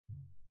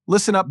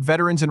Listen up,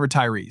 veterans and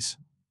retirees.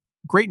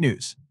 Great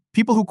news.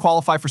 People who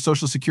qualify for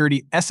Social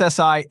Security,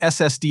 SSI,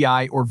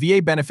 SSDI, or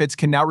VA benefits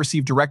can now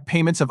receive direct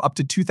payments of up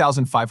to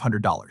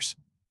 $2,500.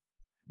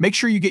 Make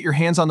sure you get your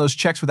hands on those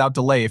checks without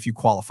delay if you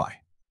qualify.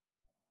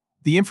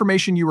 The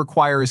information you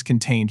require is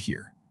contained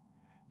here.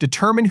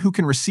 Determine who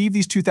can receive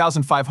these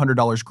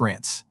 $2,500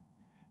 grants.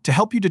 To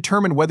help you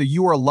determine whether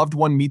you or a loved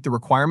one meet the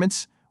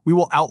requirements, we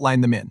will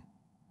outline them in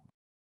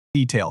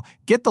detail.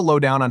 Get the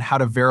lowdown on how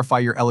to verify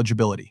your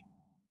eligibility.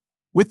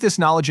 With this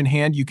knowledge in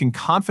hand, you can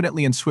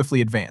confidently and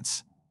swiftly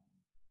advance.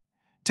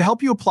 To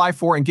help you apply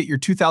for and get your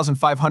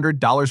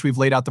 $2,500, we've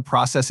laid out the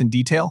process in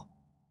detail.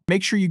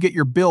 Make sure you get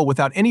your bill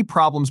without any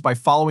problems by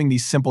following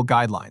these simple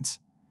guidelines.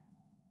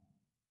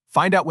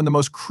 Find out when the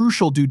most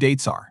crucial due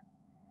dates are.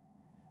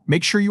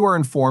 Make sure you are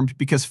informed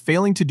because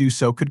failing to do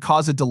so could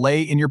cause a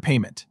delay in your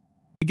payment.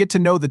 You get to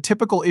know the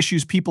typical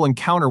issues people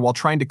encounter while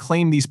trying to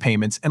claim these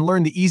payments and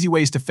learn the easy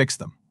ways to fix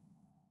them.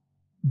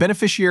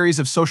 Beneficiaries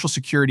of Social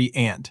Security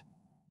and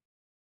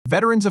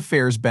Veterans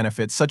Affairs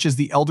benefits such as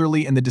the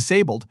elderly and the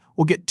disabled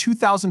will get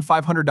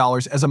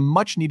 $2,500 as a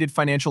much-needed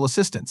financial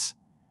assistance.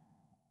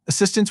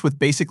 Assistance with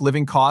basic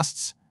living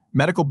costs,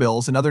 medical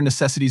bills, and other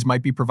necessities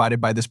might be provided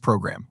by this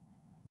program.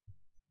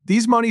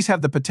 These monies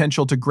have the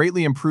potential to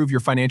greatly improve your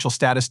financial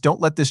status.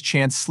 Don't let this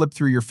chance slip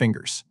through your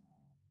fingers.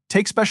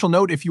 Take special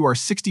note if you are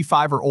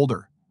 65 or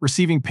older,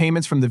 receiving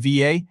payments from the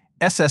VA,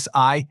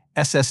 SSI,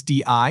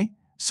 SSDI,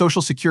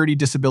 Social Security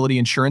Disability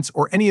Insurance,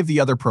 or any of the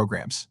other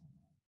programs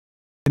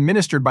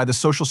administered by the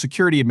Social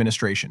Security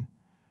Administration.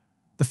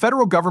 The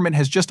federal government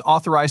has just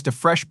authorized a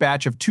fresh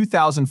batch of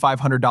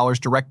 $2,500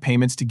 direct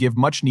payments to give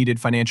much-needed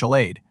financial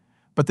aid,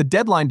 but the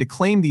deadline to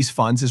claim these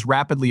funds is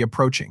rapidly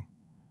approaching.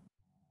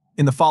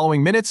 In the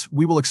following minutes,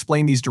 we will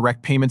explain these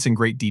direct payments in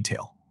great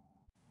detail.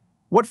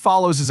 What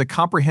follows is a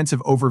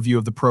comprehensive overview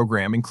of the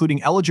program,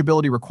 including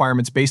eligibility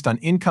requirements based on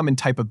income and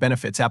type of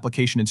benefits,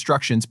 application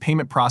instructions,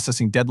 payment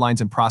processing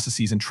deadlines and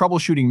processes, and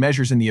troubleshooting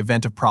measures in the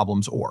event of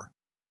problems or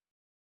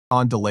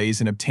on delays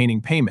in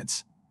obtaining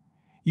payments.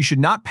 You should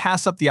not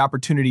pass up the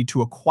opportunity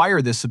to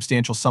acquire this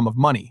substantial sum of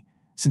money,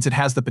 since it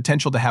has the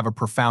potential to have a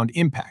profound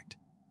impact.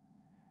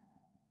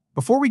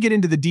 Before we get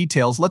into the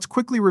details, let's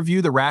quickly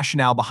review the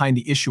rationale behind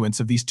the issuance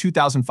of these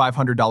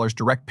 $2,500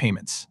 direct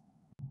payments.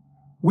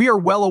 We are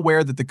well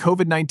aware that the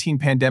COVID-19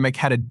 pandemic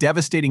had a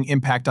devastating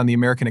impact on the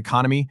American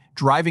economy,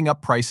 driving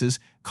up prices,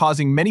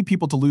 causing many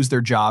people to lose their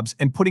jobs,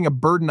 and putting a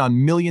burden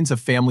on millions of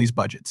families'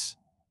 budgets.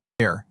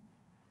 There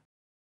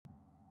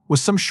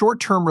was some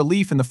short-term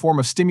relief in the form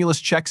of stimulus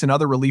checks and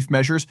other relief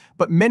measures,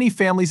 but many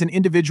families and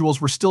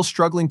individuals were still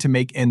struggling to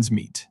make ends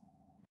meet.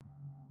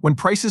 When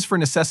prices for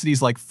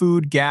necessities like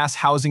food, gas,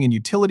 housing, and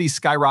utilities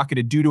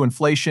skyrocketed due to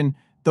inflation,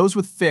 those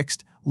with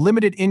fixed,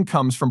 limited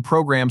incomes from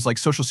programs like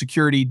Social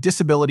Security,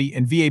 disability,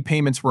 and VA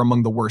payments were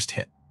among the worst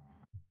hit.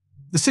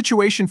 The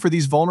situation for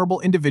these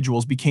vulnerable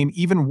individuals became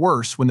even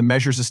worse when the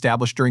measures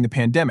established during the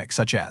pandemic,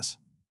 such as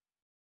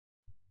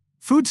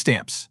food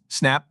stamps,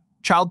 SNAP,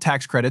 child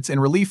tax credits, and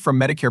relief from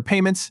Medicare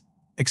payments,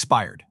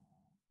 expired.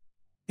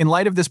 In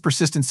light of this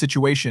persistent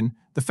situation,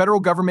 the federal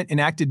government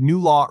enacted new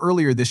law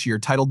earlier this year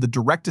titled the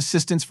Direct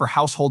Assistance for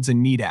Households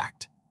in Need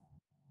Act.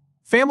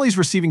 Families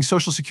receiving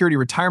Social Security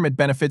retirement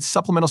benefits,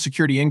 supplemental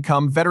security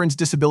income, veterans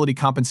disability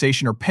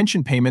compensation, or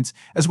pension payments,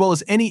 as well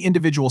as any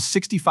individual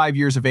 65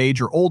 years of age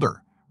or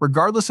older,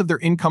 regardless of their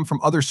income from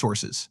other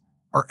sources,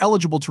 are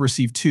eligible to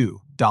receive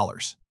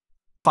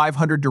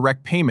 $2,500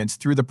 direct payments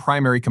through the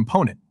primary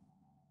component.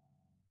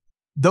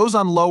 Those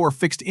on low or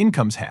fixed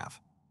incomes have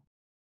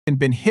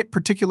been hit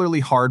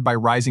particularly hard by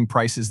rising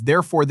prices.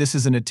 Therefore, this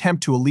is an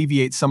attempt to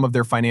alleviate some of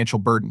their financial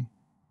burden.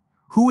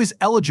 Who is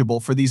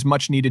eligible for these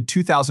much-needed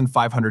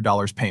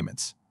 $2,500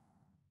 payments?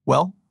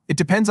 Well, it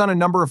depends on a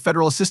number of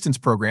federal assistance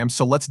programs,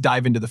 so let's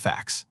dive into the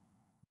facts.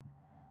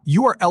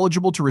 You are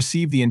eligible to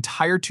receive the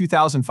entire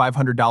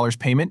 $2,500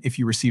 payment if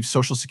you receive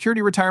Social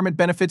Security retirement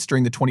benefits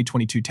during the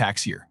 2022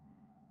 tax year.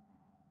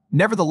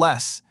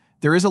 Nevertheless,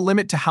 there is a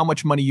limit to how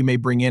much money you may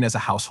bring in as a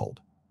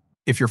household.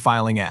 If you're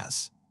filing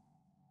as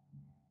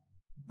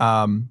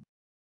a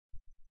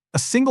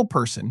single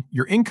person,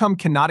 your income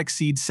cannot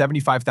exceed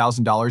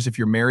 $75,000. If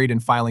you're married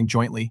and filing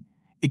jointly,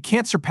 it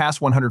can't surpass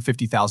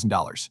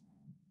 $150,000.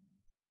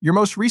 Your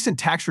most recent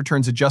tax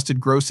return's adjusted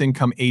gross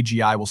income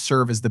AGI will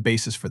serve as the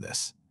basis for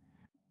this.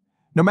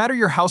 No matter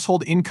your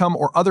household income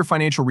or other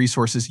financial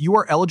resources, you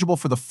are eligible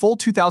for the full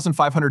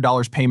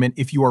 $2,500 payment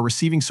if you are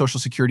receiving Social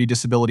Security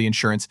Disability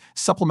Insurance,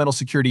 Supplemental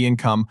Security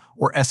Income,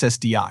 or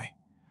SSDI.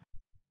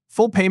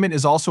 Full payment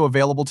is also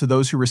available to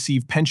those who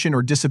receive pension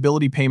or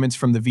disability payments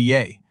from the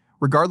VA,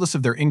 regardless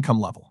of their income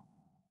level.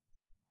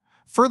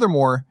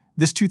 Furthermore,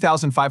 this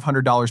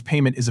 $2,500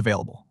 payment is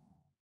available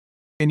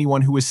to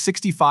anyone who is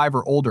 65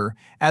 or older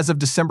as of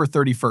December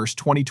 31,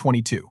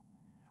 2022.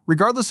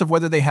 Regardless of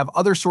whether they have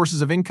other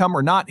sources of income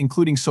or not,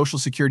 including Social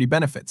Security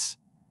benefits.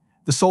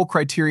 The sole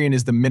criterion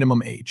is the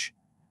minimum age.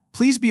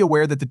 Please be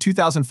aware that the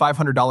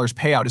 $2,500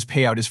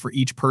 payout is for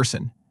each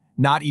person,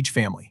 not each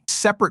family.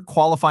 Separate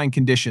qualifying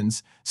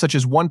conditions, such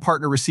as one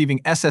partner receiving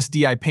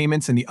SSDI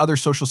payments and the other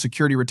Social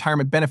Security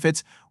retirement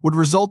benefits, would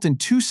result in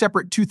two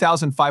separate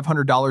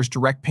 $2,500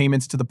 direct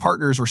payments to the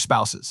partners or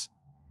spouses.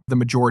 The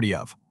majority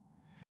of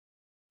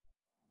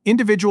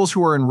individuals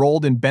who are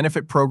enrolled in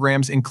benefit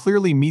programs and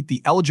clearly meet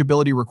the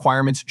eligibility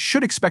requirements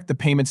should expect the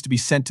payments to be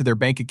sent to their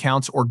bank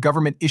accounts or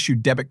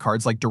government-issued debit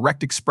cards like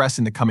Direct Express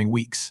in the coming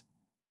weeks.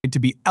 To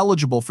be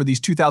eligible for these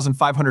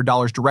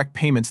 $2,500 direct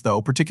payments,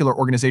 though, particular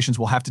organizations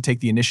will have to take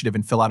the initiative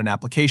and fill out an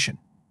application.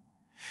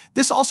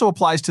 This also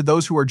applies to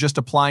those who are just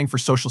applying for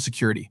Social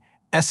Security,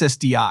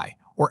 SSDI,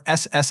 or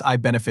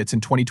SSI benefits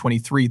in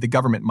 2023. The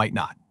government might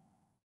not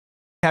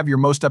have your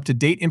most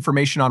up-to-date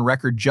information on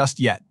record just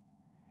yet.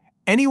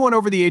 Anyone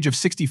over the age of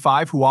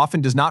 65 who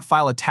often does not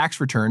file a tax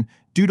return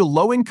due to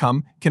low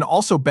income can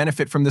also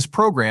benefit from this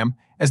program,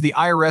 as the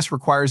IRS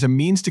requires a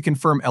means to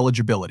confirm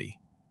eligibility.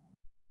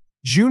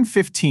 June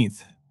 15,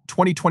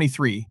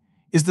 2023,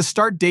 is the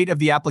start date of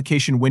the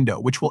application window,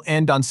 which will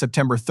end on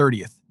September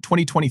 30,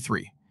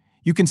 2023.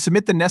 You can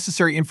submit the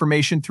necessary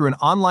information through an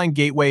online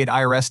gateway at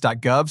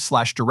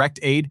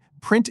irs.gov/directaid,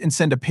 print and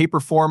send a paper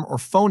form, or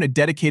phone a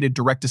dedicated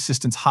direct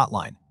assistance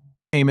hotline.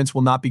 Payments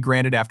will not be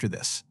granted after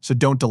this, so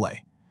don't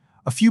delay.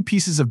 A few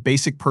pieces of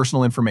basic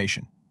personal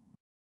information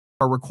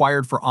are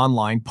required for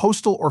online,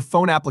 postal, or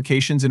phone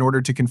applications in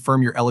order to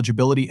confirm your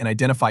eligibility and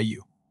identify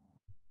you.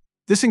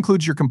 This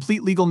includes your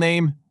complete legal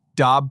name,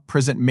 job,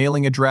 present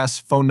mailing address,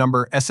 phone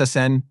number,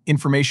 SSN,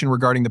 information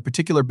regarding the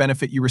particular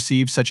benefit you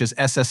receive, such as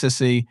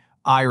SSI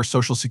or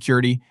Social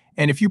Security,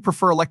 and if you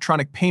prefer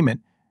electronic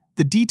payment,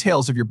 the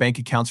details of your bank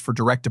accounts for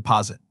direct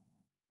deposit.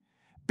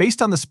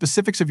 Based on the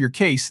specifics of your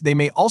case, they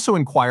may also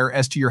inquire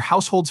as to your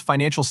household's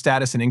financial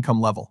status and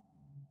income level.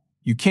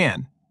 You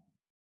can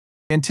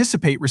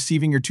anticipate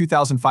receiving your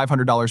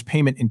 $2,500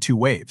 payment in two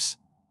waves.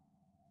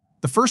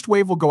 The first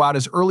wave will go out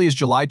as early as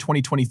July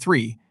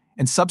 2023,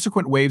 and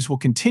subsequent waves will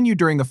continue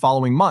during the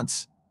following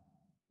months.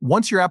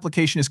 Once your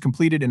application is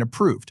completed and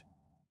approved,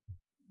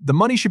 the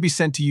money should be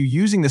sent to you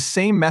using the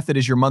same method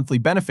as your monthly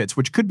benefits,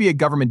 which could be a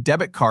government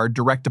debit card,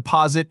 direct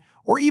deposit,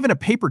 or even a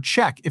paper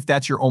check if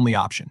that's your only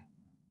option.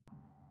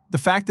 The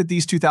fact that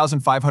these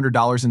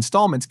 $2,500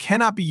 installments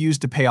cannot be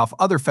used to pay off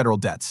other federal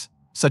debts,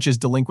 such as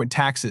delinquent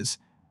taxes,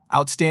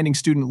 outstanding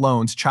student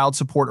loans, child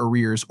support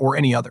arrears, or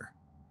any other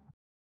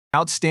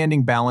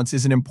outstanding balance,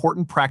 is an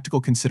important practical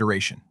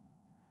consideration.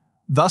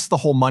 Thus, the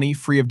whole money,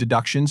 free of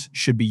deductions,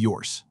 should be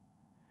yours.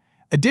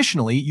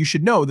 Additionally, you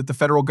should know that the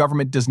federal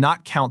government does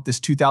not count this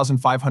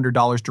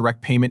 $2,500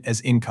 direct payment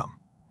as income.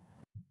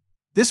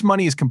 This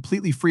money is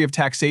completely free of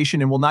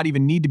taxation and will not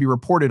even need to be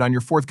reported on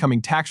your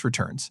forthcoming tax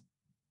returns.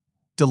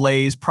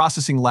 Delays,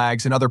 processing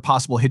lags, and other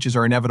possible hitches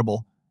are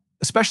inevitable,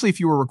 especially if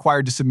you are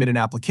required to submit an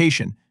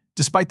application,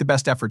 despite the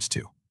best efforts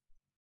to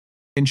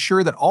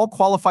ensure that all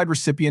qualified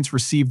recipients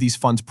receive these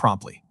funds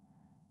promptly.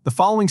 The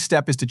following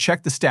step is to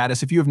check the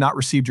status if you have not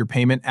received your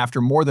payment after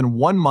more than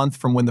 1 month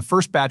from when the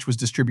first batch was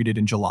distributed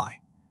in July.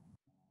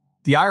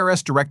 The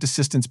IRS Direct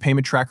Assistance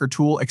Payment Tracker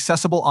tool,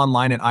 accessible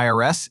online at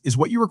IRS, is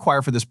what you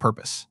require for this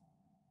purpose.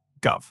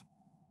 Gov.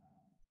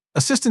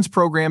 Assistance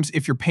programs: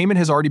 if your payment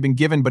has already been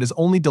given but is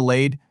only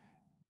delayed,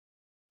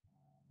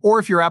 or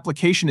if your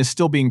application is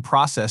still being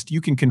processed, you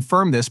can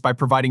confirm this by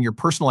providing your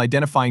personal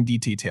identifying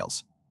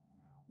details,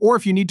 or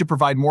if you need to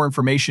provide more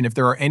information if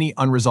there are any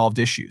unresolved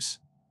issues.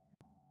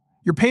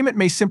 Your payment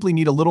may simply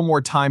need a little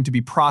more time to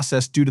be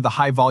processed due to the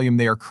high volume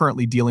they are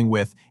currently dealing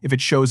with if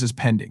it shows as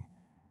pending.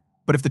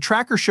 But if the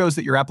tracker shows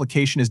that your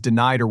application is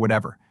denied or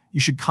whatever, you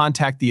should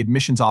contact the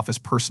admissions office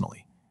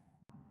personally.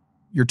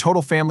 Your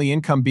total family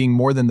income being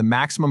more than the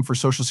maximum for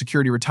Social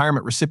Security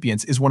retirement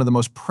recipients is one of the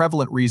most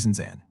prevalent reasons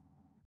an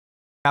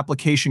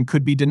application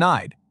could be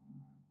denied.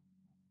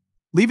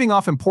 Leaving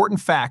off important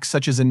facts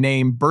such as a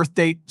name, birth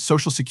date,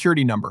 Social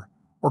Security number,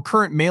 or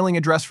current mailing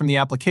address from the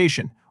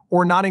application,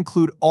 or not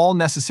include all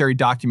necessary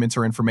documents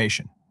or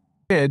information.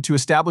 To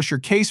establish your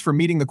case for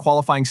meeting the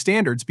qualifying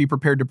standards, be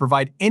prepared to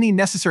provide any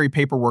necessary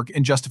paperwork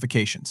and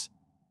justifications.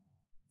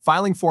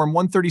 Filing Form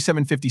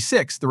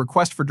 13756, the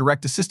Request for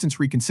Direct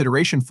Assistance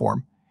Reconsideration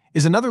Form,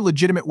 is another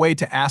legitimate way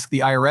to ask the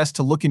IRS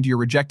to look into your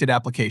rejected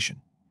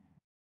application.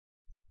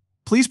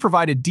 Please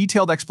provide a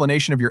detailed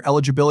explanation of your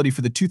eligibility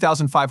for the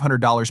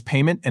 $2,500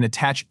 payment and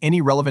attach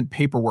any relevant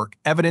paperwork,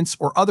 evidence,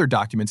 or other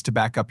documents to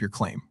back up your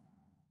claim.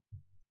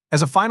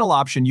 As a final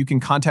option, you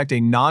can contact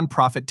a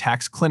nonprofit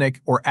tax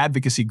clinic or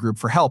advocacy group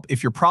for help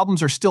if your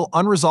problems are still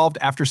unresolved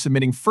after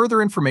submitting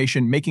further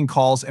information, making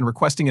calls, and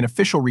requesting an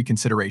official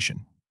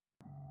reconsideration.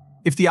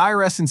 If the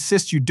IRS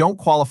insists you don't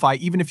qualify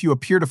even if you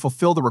appear to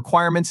fulfill the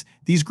requirements,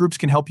 these groups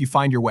can help you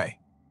find your way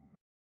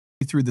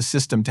through the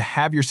system to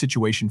have your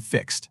situation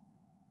fixed.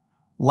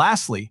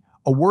 Lastly,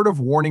 a word of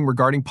warning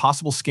regarding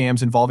possible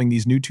scams involving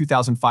these new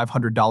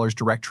 $2,500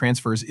 direct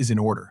transfers is in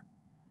order.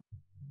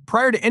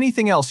 Prior to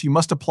anything else, you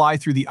must apply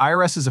through the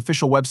IRS's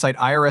official website,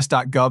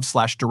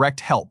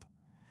 irs.gov/direct-help,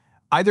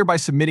 either by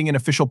submitting an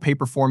official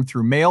paper form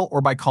through mail or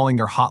by calling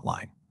their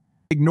hotline.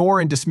 Ignore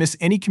and dismiss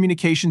any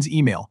communications,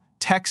 email,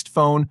 text,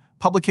 phone,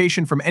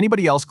 publication from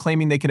anybody else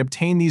claiming they can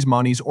obtain these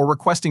monies or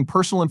requesting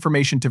personal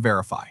information to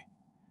verify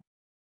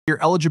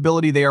your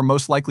eligibility. They are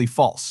most likely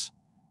false.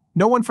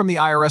 No one from the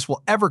IRS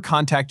will ever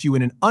contact you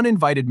in an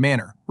uninvited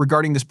manner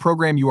regarding this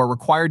program. You are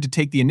required to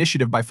take the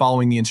initiative by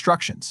following the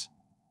instructions.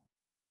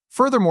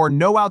 Furthermore,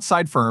 no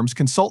outside firms,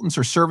 consultants,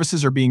 or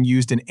services are being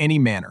used in any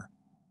manner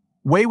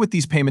way with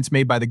these payments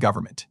made by the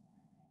government.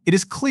 It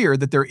is clear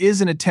that there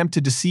is an attempt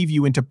to deceive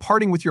you into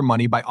parting with your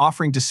money by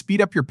offering to speed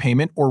up your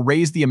payment or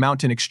raise the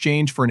amount in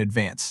exchange for an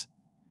advance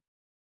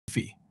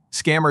fee.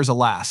 Scammers,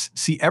 alas,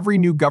 see every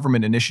new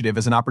government initiative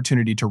as an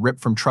opportunity to rip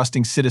from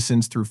trusting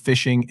citizens through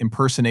phishing,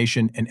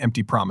 impersonation, and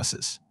empty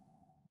promises.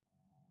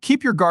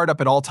 Keep your guard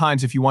up at all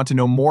times. If you want to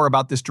know more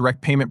about this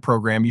direct payment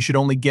program, you should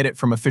only get it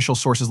from official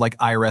sources like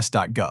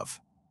irs.gov.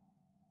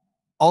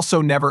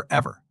 Also, never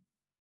ever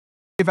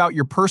give out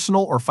your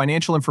personal or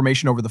financial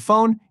information over the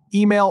phone,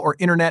 email, or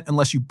internet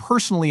unless you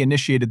personally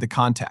initiated the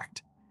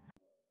contact.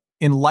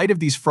 In light of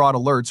these fraud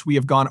alerts, we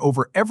have gone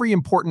over every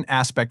important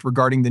aspect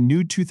regarding the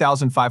new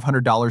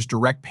 $2,500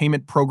 direct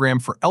payment program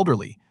for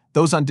elderly,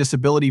 those on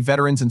disability,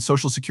 veterans, and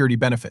Social Security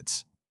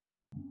benefits.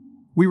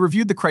 We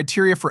reviewed the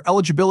criteria for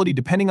eligibility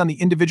depending on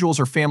the individual's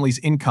or family's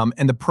income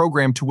and the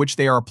program to which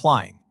they are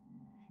applying.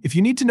 If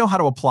you need to know how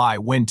to apply,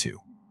 when to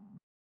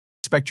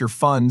expect your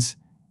funds,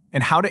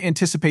 and how to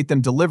anticipate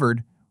them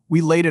delivered,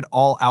 we laid it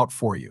all out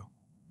for you.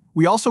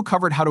 We also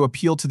covered how to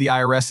appeal to the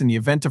IRS in the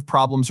event of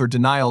problems or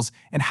denials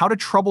and how to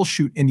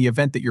troubleshoot in the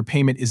event that your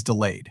payment is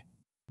delayed.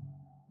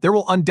 There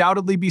will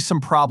undoubtedly be some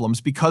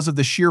problems because of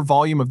the sheer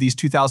volume of these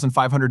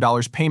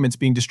 $2,500 payments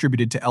being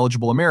distributed to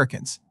eligible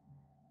Americans.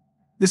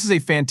 This is a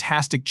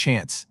fantastic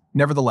chance,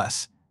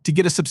 nevertheless, to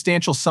get a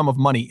substantial sum of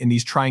money in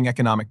these trying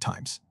economic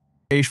times.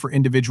 For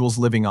individuals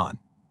living on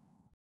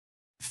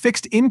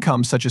fixed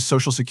income such as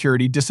Social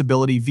Security,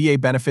 disability, VA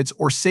benefits,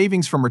 or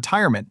savings from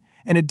retirement,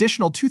 an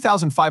additional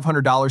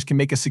 $2,500 can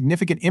make a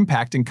significant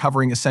impact in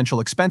covering essential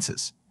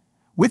expenses.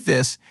 With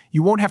this,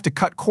 you won't have to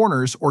cut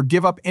corners or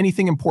give up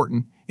anything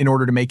important in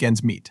order to make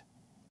ends meet.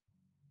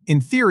 In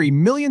theory,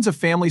 millions of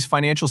families'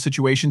 financial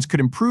situations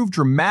could improve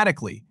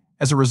dramatically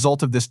as a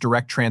result of this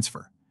direct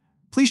transfer.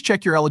 Please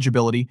check your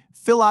eligibility,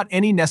 fill out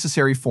any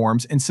necessary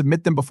forms, and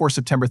submit them before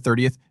September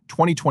 30th,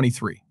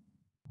 2023.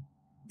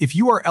 If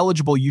you are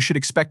eligible, you should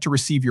expect to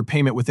receive your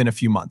payment within a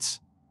few months.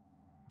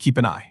 Keep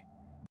an eye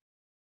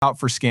out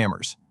for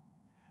scammers.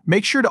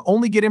 Make sure to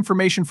only get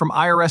information from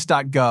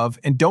irs.gov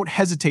and don't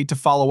hesitate to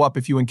follow up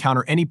if you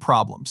encounter any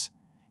problems.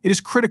 It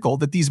is critical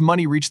that these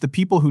money reach the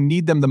people who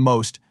need them the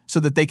most so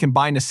that they can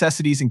buy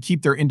necessities and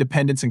keep their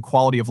independence and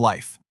quality of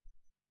life.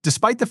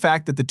 Despite the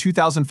fact that the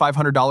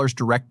 $2,500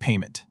 direct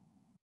payment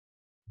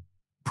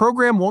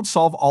program won't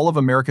solve all of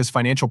America's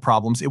financial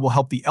problems, it will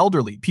help the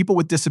elderly, people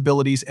with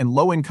disabilities, and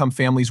low-income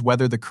families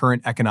weather the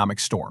current economic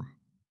storm.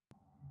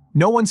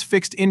 No one's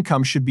fixed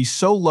income should be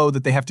so low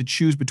that they have to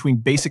choose between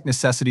basic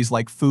necessities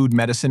like food,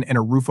 medicine, and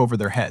a roof over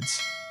their heads.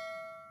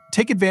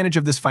 Take advantage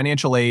of this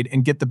financial aid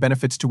and get the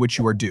benefits to which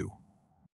you are due.